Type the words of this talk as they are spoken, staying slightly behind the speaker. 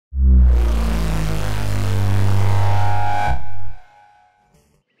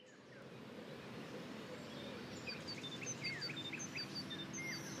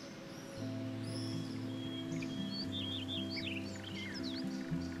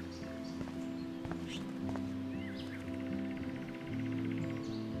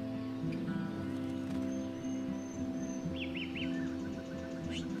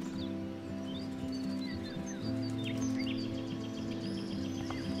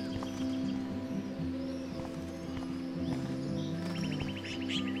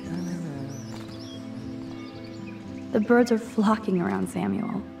The birds are flocking around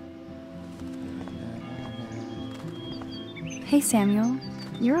Samuel. Hey, Samuel.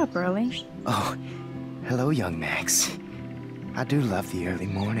 You're up early. Oh, hello, young Max. I do love the early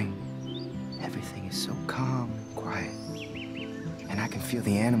morning. Everything is so calm and quiet. And I can feel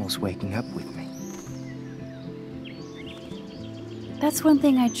the animals waking up with me. That's one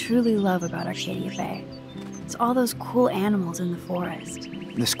thing I truly love about Arcadia Bay. It's all those cool animals in the forest.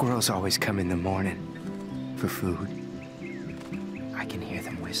 The squirrels always come in the morning for food. I can hear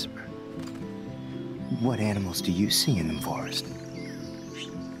them whisper. What animals do you see in the forest?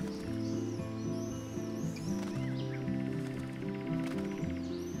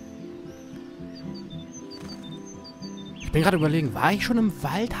 Ich bin gerade überlegen, war ich schon im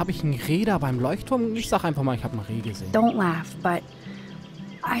Wald? Habe ich einen Reh da beim Leuchtturm? Ich sag einfach mal, ich habe einen Reh gesehen. Don't laugh, but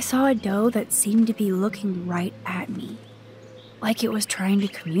I saw a doe that seemed to be looking right at me. Like it was trying to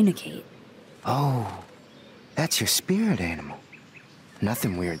communicate. Oh, that's your spirit animal.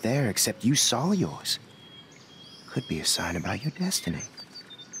 Nothing weird there except you saw yours. Could be a sign about your destiny.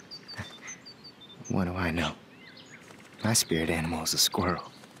 What do I know? My spirit animal is a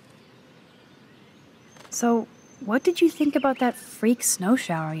squirrel. So, what did you think about that freak snow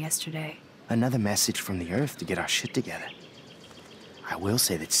shower yesterday? Another message from the earth to get our shit together. I will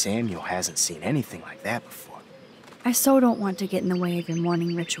say that Samuel hasn't seen anything like that before. I so don't want to get in the way of your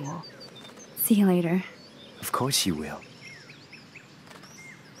morning ritual. See you later. Of course you will.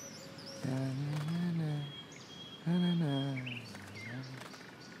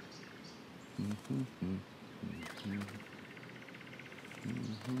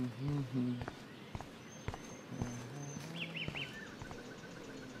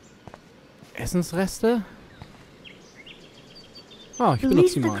 Essensreste? Oh, ich benutze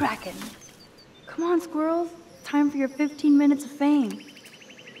Release die the mal. Kraken. Come on, squirrels. Time for your 15 minutes of fame.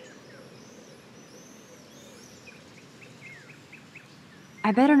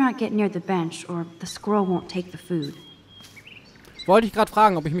 I better not get near the bench, or the squirrel won't take the food. Wollte ich gerade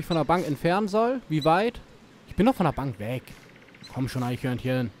fragen, ob ich mich von der Bank entfernen soll? Wie weit? Ich bin doch von der Bank weg. Komm schon,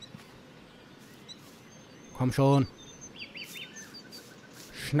 Eichhörnchen. Komm schon.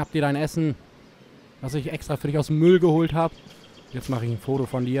 Schnapp dir dein Essen, was ich extra für dich aus dem Müll geholt habe. Jetzt mache ich ein Foto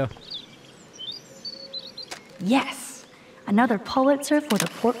von dir. Yes! Another Pulitzer for the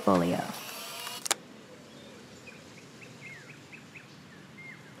portfolio.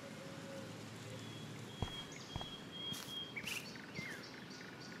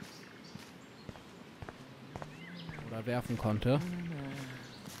 Oder werfen konnte.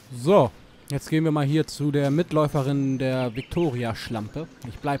 So, jetzt gehen wir mal hier zu der Mitläuferin der Victoria-Schlampe.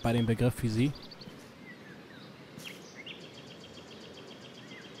 Ich bleibe bei dem Begriff für sie.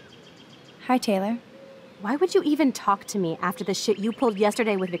 Hi, Taylor. Why would you even talk to me after the shit you pulled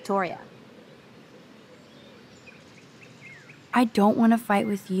yesterday with Victoria? I don't want to fight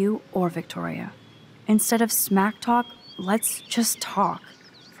with you or Victoria. Instead of smack talk, let's just talk.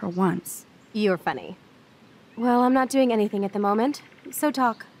 For once. You're funny. Well, I'm not doing anything at the moment, so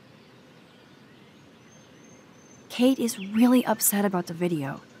talk. Kate is really upset about the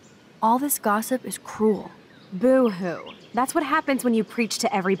video. All this gossip is cruel. Boo-hoo. That's what happens when you preach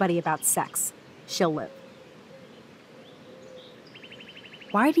to everybody about sex. She'll live.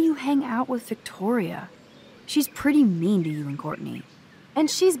 Why do you hang out with Victoria? She's pretty mean to you and Courtney. And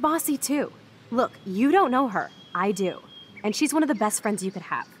she's bossy too. Look, you don't know her. I do. And she's one of the best friends you could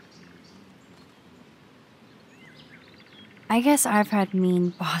have. I guess I've had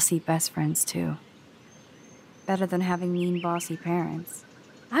mean, bossy best friends too. Better than having mean, bossy parents.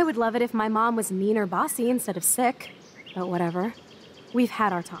 I would love it if my mom was mean or bossy instead of sick. But whatever. We've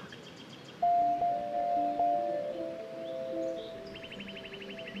had our talk.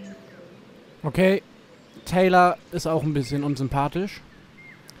 Okay, Taylor ist auch ein bisschen unsympathisch.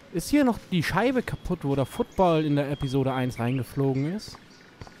 Ist hier noch die Scheibe kaputt, wo der Football in der Episode 1 reingeflogen ist?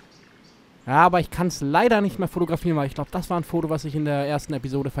 Ja, aber ich kann es leider nicht mehr fotografieren, weil ich glaube, das war ein Foto, was ich in der ersten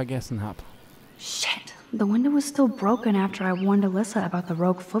Episode vergessen habe. Shit, the window was still broken after I warned Alyssa about the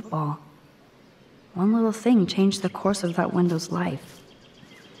rogue football. One little thing changed the course of that window's life.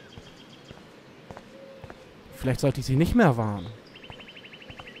 Vielleicht sollte ich sie nicht mehr warnen.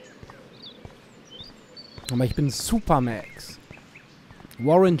 Aber ich bin Super Max.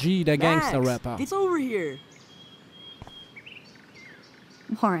 Warren G, der Gangster-Rapper. It's over here.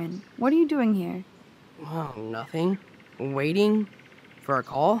 Warren, what are you doing here? Oh, nothing. Waiting for a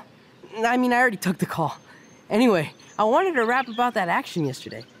call? I mean, I already took the call. Anyway, I wanted to rap about that action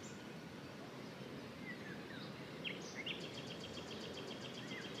yesterday.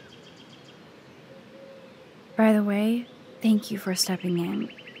 By the way, thank you for stepping in.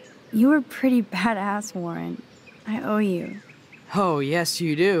 You were pretty badass, Warren. I owe you. Oh, yes,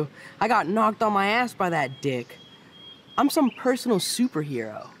 you do. I got knocked on my ass by that dick. I'm some personal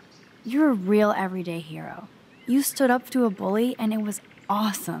superhero. You're a real everyday hero. You stood up to a bully and it was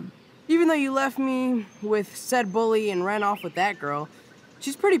awesome. Even though you left me with said bully and ran off with that girl,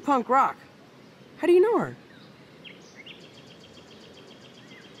 she's pretty punk rock. How do you know her?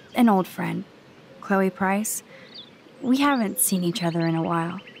 An old friend, Chloe Price. We haven't seen each other in a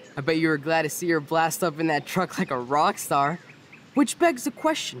while. I bet you were glad to see her blast up in that truck like a rock star. Which begs the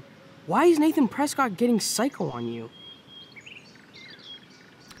question, why is Nathan Prescott getting psycho on you?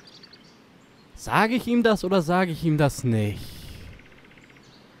 Sage ich ihm das oder sage ich ihm das nicht?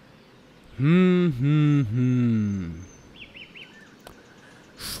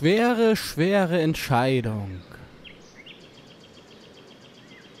 Schwere Entscheidung.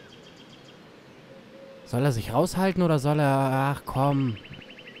 Soll er sich raushalten oder soll er... Ach komm.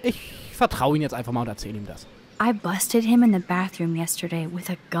 Ich vertraue ihn jetzt einfach mal und erzähle ihm das. I busted him in the bathroom yesterday with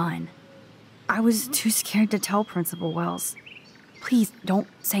a gun. I was too scared to tell Principal Wells. Please don't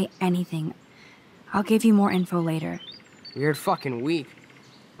say anything. I'll give you more info later. Weird fucking week.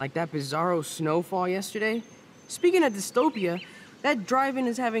 Like that bizarro snowfall yesterday. Speaking of dystopia, that drive-in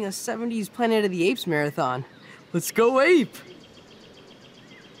is having a 70s Planet of the Apes marathon. Let's go ape!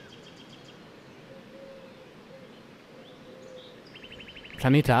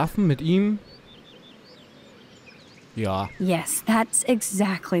 Planet der Affen mit ihm? Ja. Yes, that's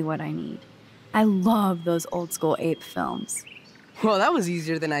exactly what I need. I love those old school ape films. Well, that was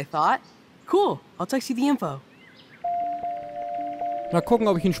easier than I thought. Cool, I'll text you the info. Mal gucken,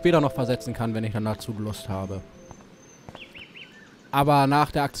 ob ich ihn später noch versetzen kann, wenn ich dann dazu Lust habe. Aber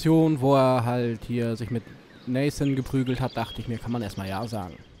nach der Aktion, wo er halt hier sich mit Nathan geprügelt hat, dachte ich mir, kann man erstmal ja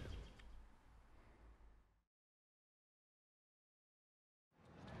sagen.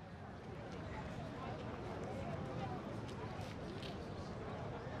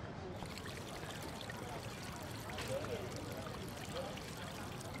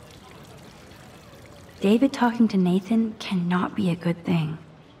 David talking to Nathan cannot be a good thing.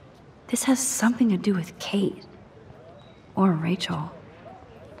 This has something to do with Kate. Or Rachel.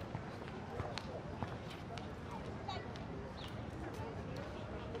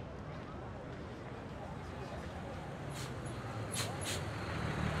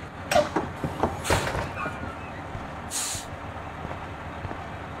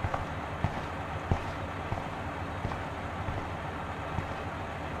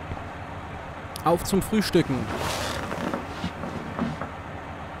 Auf zum Frühstücken.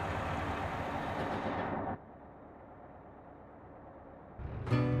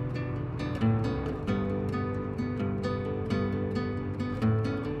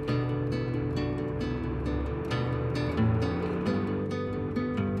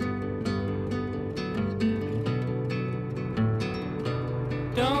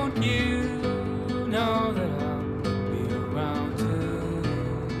 Don't you know that I'll be around to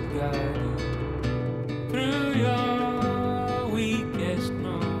guide you through your weakest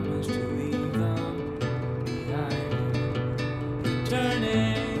moments, to leave them behind you,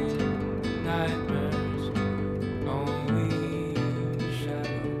 returning nightmares, only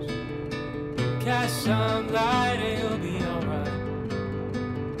shadows. Cast some light and you'll be alright.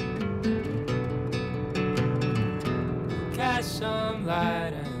 Cast some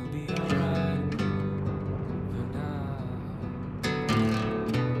light and you'll be alright for now.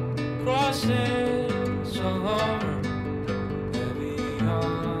 Crosses along, heavy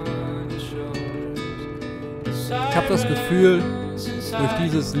on your shoulders. Ich habe das Gefühl, durch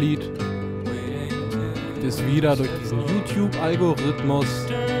dieses Lied gibt es wieder durch diesen YouTube-Algorithmus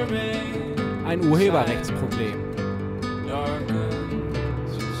ein Urheberrechtsproblem.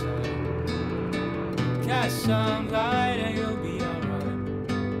 Cast some light and you'll be alright.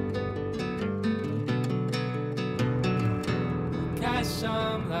 Cast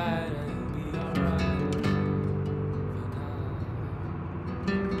some light and you'll be alright for now.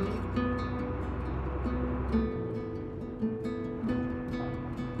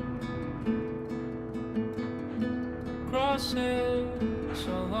 Crosses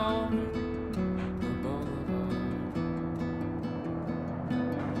along the boulevard.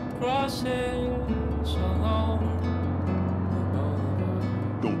 Crosses along the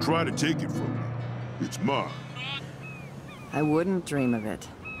boulevard. Don't try to take it from me. It's mine. I wouldn't dream of it.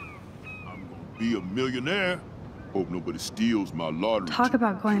 I'm gonna be a millionaire. Hope nobody steals my lottery. Talk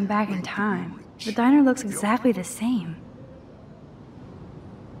about going back in time. The diner looks exactly the same.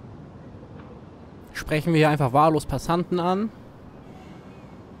 Sprechen wir hier einfach wahllos Passanten an.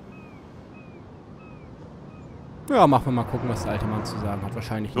 Ja, machen wir mal gucken, was der alte Mann zu sagen hat.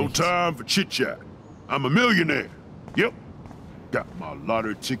 Wahrscheinlich No nichts. time for chit-chat. I'm a millionaire. Yep. Got my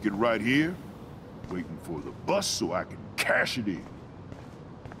lottery ticket right here, waiting for the bus so I can cash it in.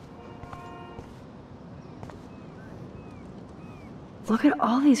 Look at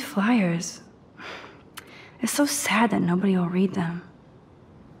all these flyers. It's so sad that nobody will read them.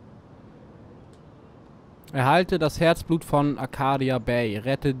 Erhalte das Herzblut von Arcadia Bay.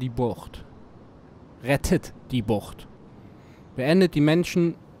 Rette die Bucht. Rettet die Bucht. Beendet die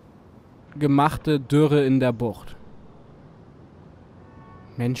menschengemachte Dürre in der Bucht.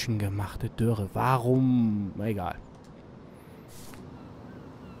 Menschengemachte Dürre. Warum? Egal.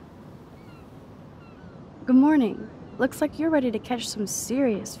 Good morning. Looks like you're ready to catch some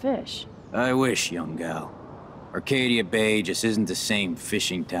serious fish. I wish, young gal. Arcadia Bay just isn't the same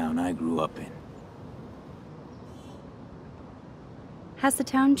fishing town I grew up in. Has the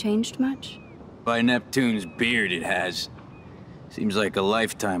town changed much? By Neptune's beard, it has. Seems like a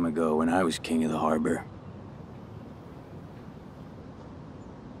lifetime ago when I was king of the harbor.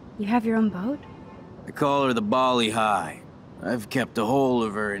 You have your own boat? I call her the Bali High. I've kept a hold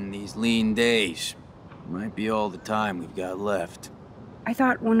of her in these lean days. Might be all the time we've got left. I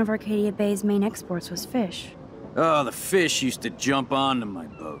thought one of Arcadia Bay's main exports was fish. Oh, the fish used to jump onto my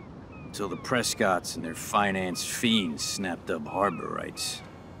boat. Until the Prescotts and their finance fiends snapped up harbor rights.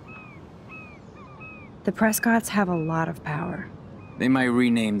 The Prescotts have a lot of power. They might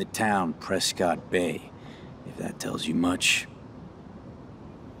rename the town Prescott Bay, if that tells you much.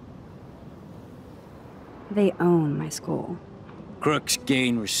 They own my school. Crooks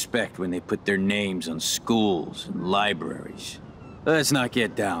gain respect when they put their names on schools and libraries. Let's not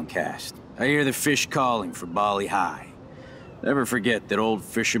get downcast. I hear the fish calling for Bali High. Never forget that old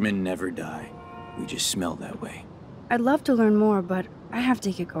fishermen never die. We just smell that way. I'd love to learn more, but I have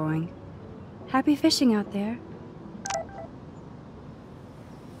to get going. Happy fishing out there.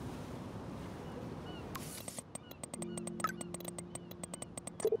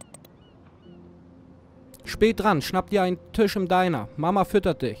 Spät dran, schnapp dir einen Tisch im Diner. Mama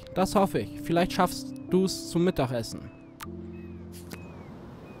füttert dich. Das hoffe ich. Vielleicht schaffst du's zum Mittagessen.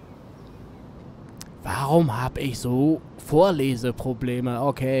 Warum habe ich so Vorleseprobleme?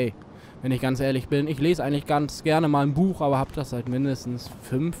 Okay, wenn ich ganz ehrlich bin. Ich lese eigentlich ganz gerne mal ein Buch, aber habe das seit mindestens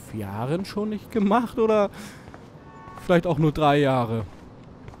 5 Jahren schon nicht gemacht. Oder vielleicht auch nur 3 Jahre.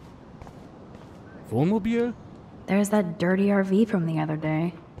 Wohnmobil? There's that dirty RV from the other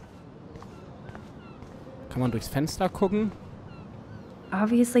day. Kann man durchs Fenster gucken?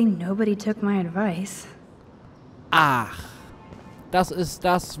 Obviously nobody took my advice. Ach, das ist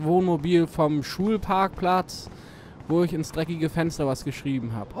das Wohnmobil vom Schulparkplatz, wo ich ins dreckige Fenster was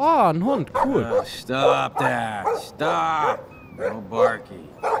geschrieben habe. Oh, ein Hund, cool. Oh, stop that. Stop. No barky.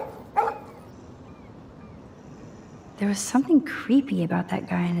 There was something creepy about that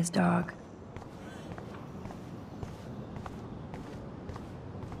guy and his dog.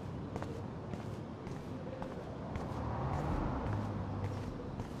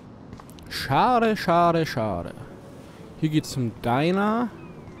 Schade, schade, schade. Hier geht's zum Diner.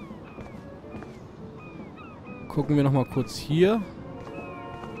 Gucken wir noch mal kurz hier.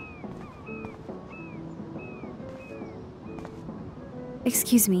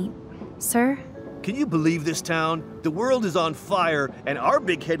 Excuse me, sir? Can you believe this town? The world is on fire, and our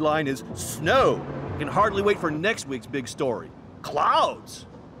big headline is snow. I can hardly wait for next week's big story. Clouds!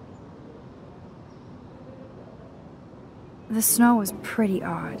 The snow was pretty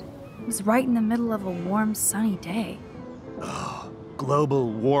odd. It was right in the middle of a warm, sunny day. Ugh,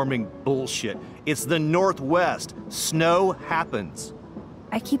 global warming bullshit. It's the Northwest. Snow happens.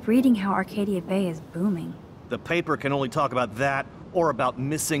 I keep reading how Arcadia Bay is booming. The paper can only talk about that or about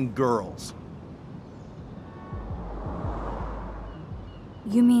missing girls.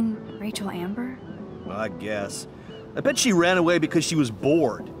 You mean Rachel Amber? I guess. I bet she ran away because she was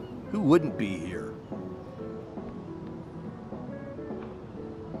bored. Who wouldn't be here?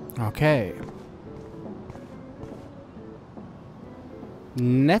 Okay.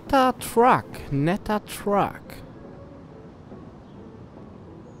 Netter Truck. Netter Truck.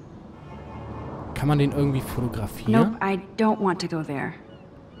 Kann man den irgendwie fotografieren? Nope, I don't want to go there.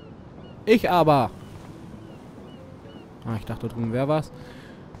 Ich aber. Ah, ich dachte drüben wäre was.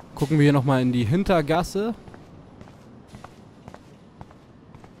 Gucken wir hier nochmal in die Hintergasse.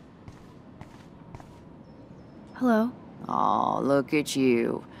 Hello. Oh, look at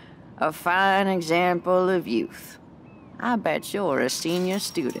you. A fine example of youth. I bet you're a senior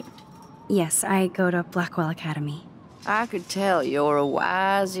student. Yes, I go to Blackwell Academy. I could tell you're a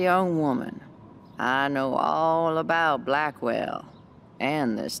wise young woman. I know all about Blackwell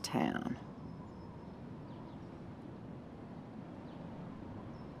and this town.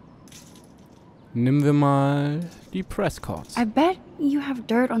 Nehmen wir mal die Prescotts. I bet you have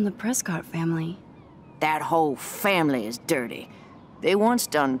dirt on the Prescott family. That whole family is dirty. They once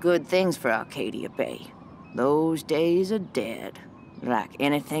done good things for Arcadia Bay. Those days are dead, like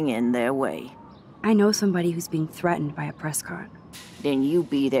anything in their way. I know somebody who's being threatened by a Prescott. Then you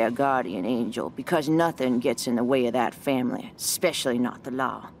be their guardian angel, because nothing gets in the way of that family, especially not the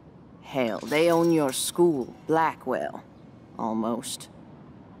law. Hell, they own your school, Blackwell. Almost.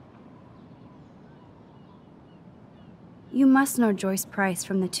 You must know Joyce Price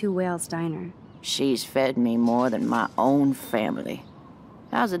from the Two Whales Diner. She's fed me more than my own family.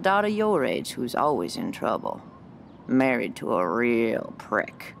 How's a daughter your age who's always in trouble? Married to a real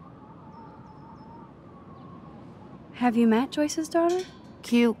prick. Have you met Joyce's daughter?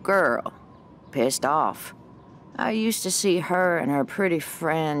 Cute girl. Pissed off. I used to see her and her pretty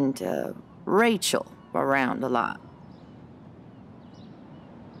friend, Rachel, around a lot.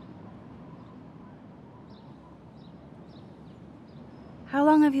 How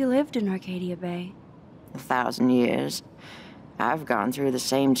long have you lived in Arcadia Bay? 1,000 years. I've gone through the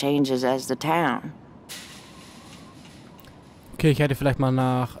same changes as the town. Okay, ich hätte vielleicht mal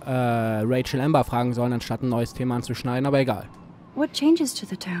nach Rachel Amber fragen sollen, anstatt ein neues Thema anzuschneiden, aber egal. What changes to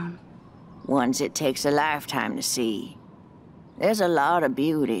the town? Ones it takes a lifetime to see. There's a lot of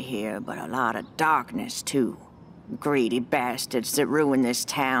beauty here, but a lot of darkness, too. Greedy bastards that ruin this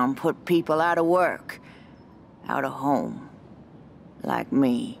town, put people out of work, out of home. Like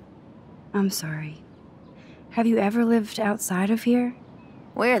me. I'm sorry. Have you ever lived outside of here?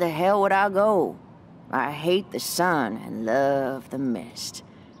 Where the hell would I go? I hate the sun and love the mist.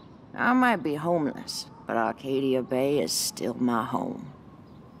 I might be homeless, but Arcadia Bay is still my home.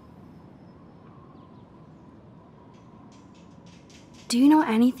 Do you know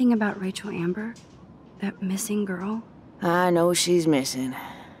anything about Rachel Amber? That missing girl? I know she's missing.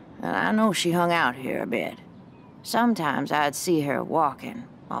 And I know she hung out here a bit. Sometimes I'd see her walking,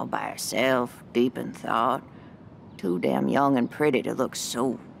 all by herself, deep in thought. Too damn young and pretty to look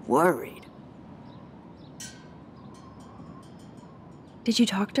so worried. Did you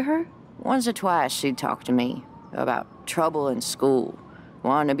talk to her? Once or twice she'd talk to me about trouble in school,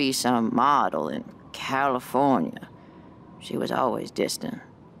 wanting to be some model in California. She was always distant,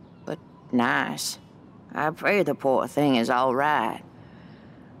 but nice. I pray the poor thing is all right.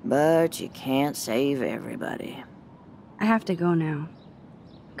 But you can't save everybody. I have to go now.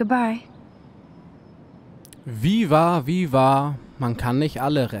 Goodbye. Wie war, man kann nicht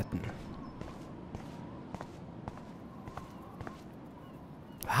alle retten.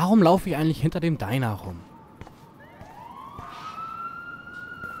 Warum laufe ich eigentlich hinter dem Diner rum?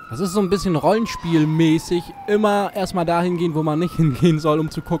 Das ist so ein bisschen rollenspielmäßig. Immer erstmal dahin gehen, wo man nicht hingehen soll,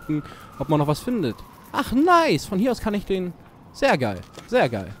 um zu gucken, ob man noch was findet. Ach, nice. Von hier aus kann ich den... Sehr geil. Sehr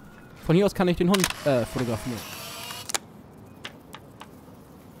geil. Von hier aus kann ich den Hund fotografieren.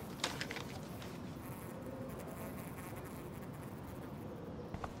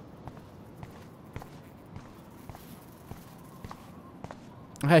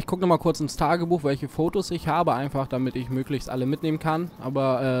 Ja, ich gucke nochmal kurz ins Tagebuch, welche Fotos ich habe, einfach damit ich möglichst alle mitnehmen kann.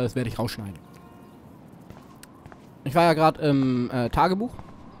 Aber das werde ich rausschneiden. Ich war ja gerade im Tagebuch.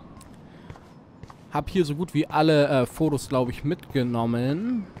 Hab hier so gut wie alle Fotos, glaube ich,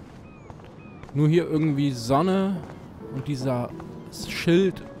 mitgenommen. Nur hier irgendwie Sonne und dieser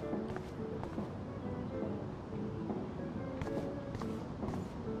Schild.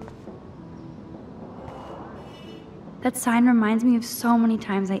 That sign reminds me of so many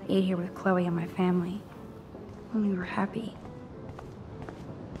times I ate here with Chloe and my family. When we were happy.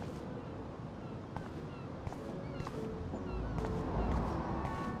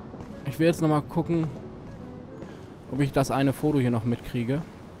 Ich will jetzt nochmal gucken, ob ich das eine Foto hier noch mitkriege.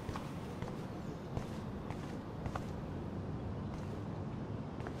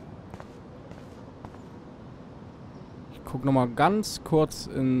 Ich gucke nochmal ganz kurz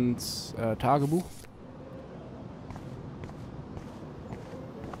ins Tagebuch.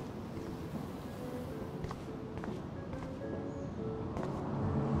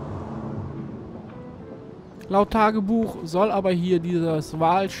 Laut Tagebuch soll aber hier dieses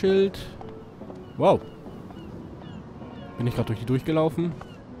Wahlschild... Wow. Bin ich gerade durch die durchgelaufen?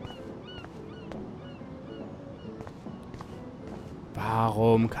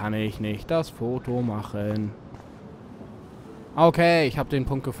 Warum kann ich nicht das Foto machen? Okay, ich habe den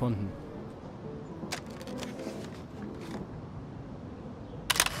Punkt gefunden.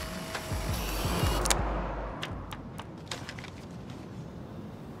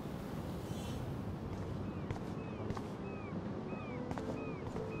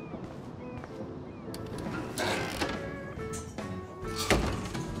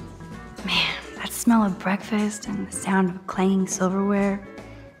 smell of breakfast and the sound of clanging silverware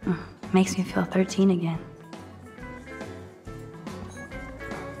makes me feel 13 again.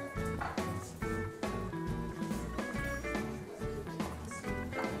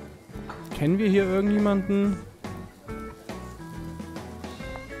 Kennen wir hier irgendjemanden?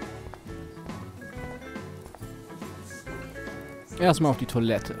 Erstmal auf die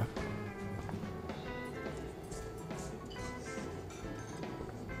Toilette.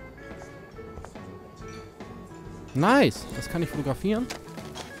 Nice, das kann ich fotografieren.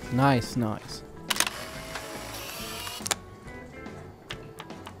 Nice, nice.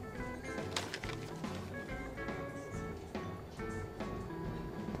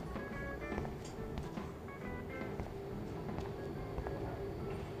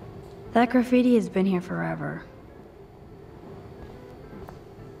 That graffiti has been here forever.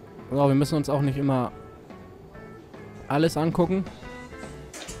 So, wir müssen uns auch nicht immer alles angucken.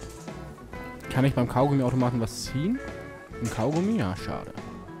 Kann ich beim Kaugummiautomaten was ziehen? Ein Kaugummi? Ja, schade.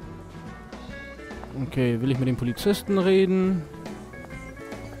 Okay, will ich mit dem Polizisten reden?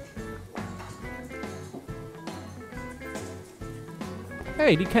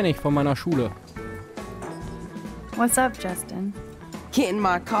 Hey, die kenne ich von meiner Schule. What's up, Justin? Getting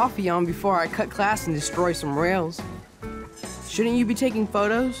my coffee on before I cut class and destroy some rails. Shouldn't you be taking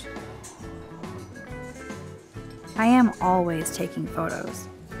photos? I am always taking photos.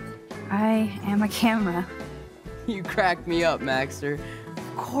 I am a camera. You crack me up, Maxter.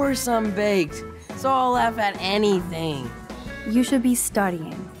 Of course I'm baked, so I'll laugh at anything. You should be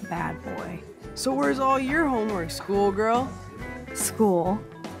studying, bad boy. So where's all your homework, schoolgirl? School.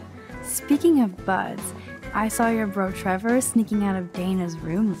 Speaking of buds, I saw your bro Trevor sneaking out of Dana's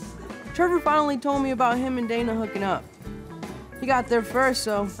room. Trevor finally told me about him and Dana hooking up. He got there first,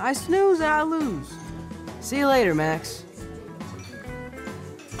 so I snooze and I lose. See you later, Max.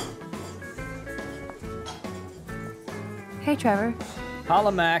 Hey, Trevor.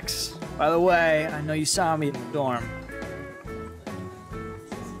 Holla, Max. By the way, I know you saw me in the dorm.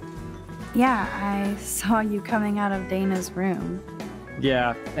 Yeah, I saw you coming out of Dana's room.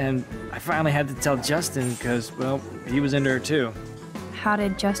 Yeah, and I finally had to tell Justin because, well, he was into her too. How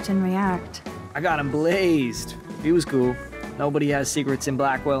did Justin react? I got him blazed. He was cool. Nobody has secrets in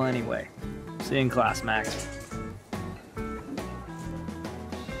Blackwell anyway. See you in class, Max.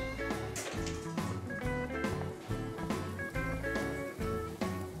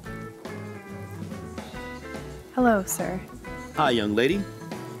 Hello, sir. Hi, young lady.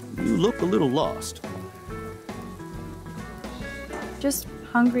 You look a little lost. Just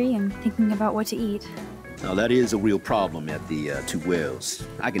hungry and thinking about what to eat. Now, that is a real problem at the Two Wells.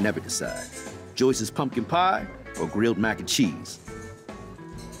 I can never decide. Joyce's pumpkin pie or grilled mac and cheese.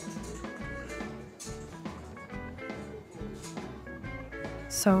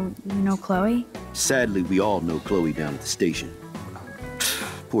 So, you know Chloe? Sadly, we all know Chloe down at the station.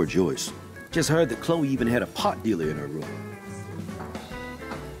 Poor Joyce. Just heard that Chloe even had a pot dealer in her room.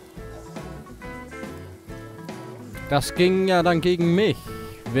 Das ging ja dann gegen mich.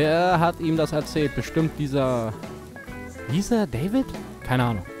 Wer hat ihm das erzählt? Bestimmt dieser David? Keine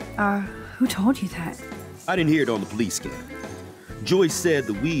Ahnung. Who told you that? I didn't hear it on the police scan. Joyce said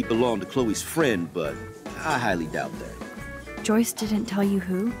the weed belonged to Chloe's friend, but I highly doubt that. Joyce didn't tell you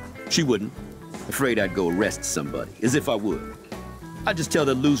who? She wouldn't. Afraid I'd go arrest somebody, as if I would. I'd just tell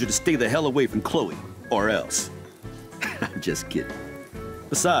that loser to stay the hell away from Chloe, or else. I'm just kidding.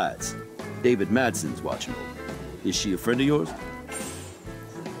 Besides, David Madsen's watching over. Is she a friend of yours?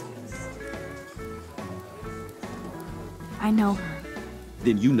 I know her.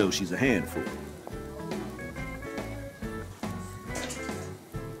 Then you know she's a handful.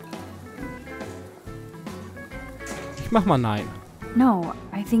 Ich mach mal nein. No,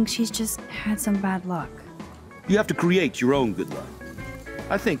 I think she's just had some bad luck. You have to create your own good luck.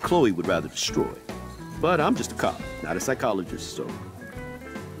 I think Chloe would rather destroy. But I'm just a cop, not a psychologist, so...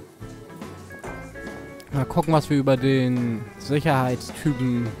 Mal gucken, was wir über den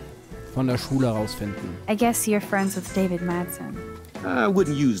Sicherheitstypen von der Schule herausfinden. I guess you're friends with David Madsen. I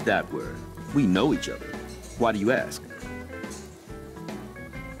wouldn't use that word. We know each other. Why do you ask?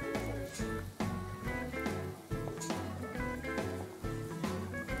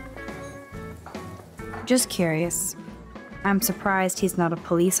 Just curious. I'm surprised he's not a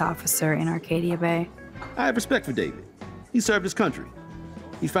police officer in Arcadia Bay. I have respect for David. He served his country.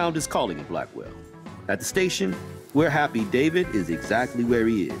 He found his calling in Blackwell. At the station, we're happy David is exactly where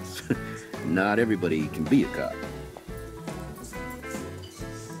he is. Not everybody can be a cop.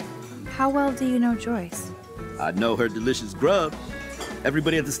 How well do you know Joyce? I know her delicious grub.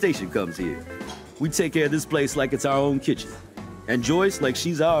 Everybody at the station comes here. We take care of this place like it's our own kitchen. And Joyce like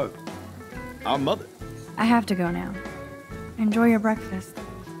she's our... our mother. I have to go now. Enjoy your breakfast.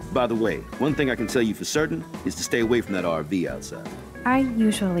 By the way, one thing I can tell you for certain is to stay away from that RV outside. I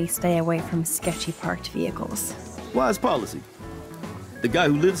usually stay away from sketchy parked vehicles. Wise policy. The guy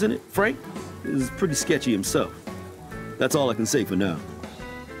who lives in it, Frank, is pretty sketchy himself. That's all I can say for now.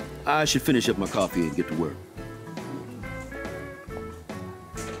 I should finish up my coffee and get to work.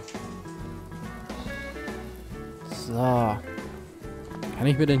 So. Kann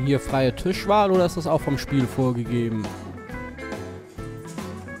ich mir denn hier freie Tischwahl oder ist das auch vom Spiel vorgegeben?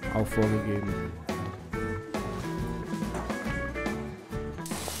 Auch vorgegeben.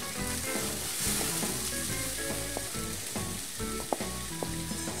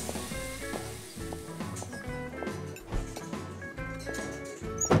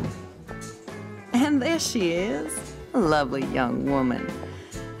 And there she is. A lovely young woman.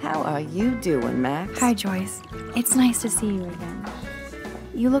 How are you doing, Max? Hi, Joyce. It's nice to see you again.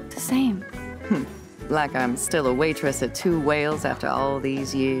 You look the same. Like I'm still a waitress at Two Whales after all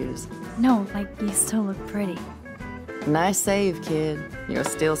these years. No, like you still look pretty. Nice save, kid. You're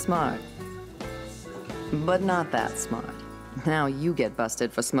still smart. But not that smart. Now you get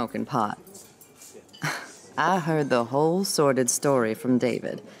busted for smoking pot. I heard the whole sordid story from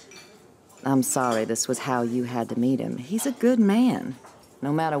David. I'm sorry this was how you had to meet him. He's a good man,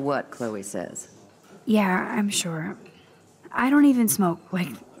 no matter what Chloe says. Yeah, I'm sure. I don't even smoke, like,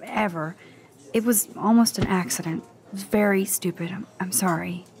 ever. It was almost an accident. It was very stupid. I'm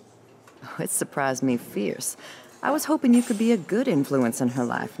sorry. Oh, it surprised me fierce. I was hoping you could be a good influence in her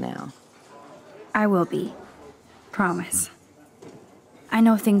life now. I will be. Promise. I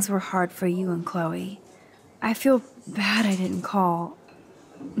know things were hard for you and Chloe. I feel bad I didn't call.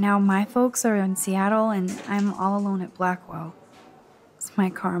 Now my folks are in Seattle and I'm all alone at Blackwell. It's my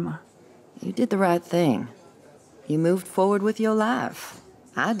karma. You did the right thing. You moved forward with your life.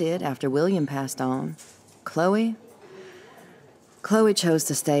 I did after William passed on. Chloe chose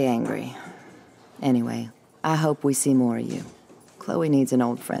to stay angry. Anyway, I hope we see more of you. Chloe needs an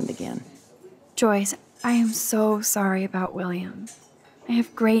old friend again. Joyce, I am so sorry about William. I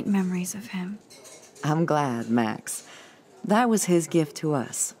have great memories of him. I'm glad, Max. That was his gift to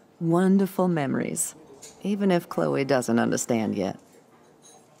us. Wonderful memories. Even if Chloe doesn't understand yet.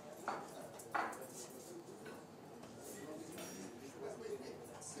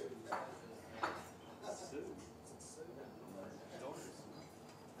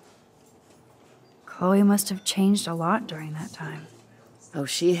 Chloe must have changed a lot during that time. Oh,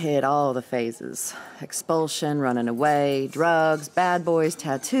 she hit all the phases. Expulsion, running away, drugs, bad boys,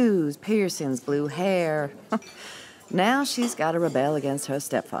 tattoos, piercings, blue hair. Now she's got to rebel against her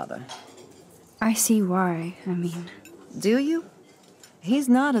stepfather. I see why, I mean. Do you? He's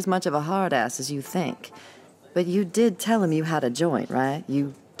not as much of a hard ass as you think. But you did tell him you had a joint, right?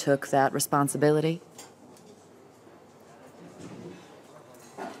 You took that responsibility?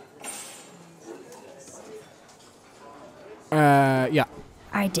 Yeah.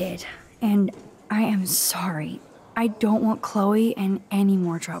 I did. And I am sorry. I don't want Chloe in any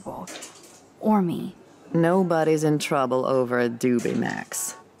more trouble. Or me. Nobody's in trouble over a doobie,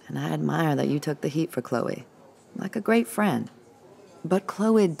 Max. And I admire that you took the heat for Chloe. Like a great friend. But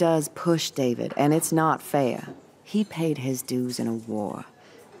Chloe does push David, and it's not fair. He paid his dues in a war.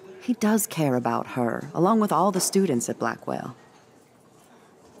 He does care about her, along with all the students at Blackwell.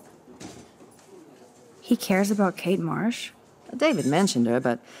 He cares about Kate Marsh? David mentioned her,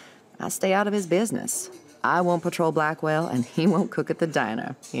 but I stay out of his business. I won't patrol Blackwell, and he won't cook at the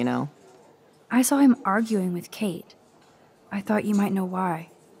diner, you know? I saw him arguing with Kate. I thought you might know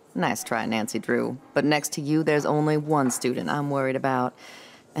why. Nice try, Nancy Drew. But next to you, there's only one student I'm worried about.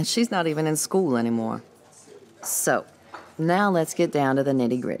 And she's not even in school anymore. So, now let's get down to the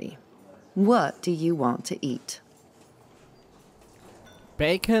nitty-gritty. What do you want to eat?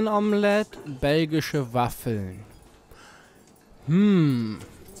 Bacon Omelette, belgische Waffeln.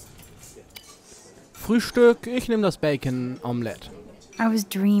 Frühstück, ich nehme das Bacon Omelette. I was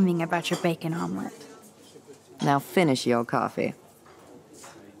dreaming about your bacon omelet. Now finish your coffee.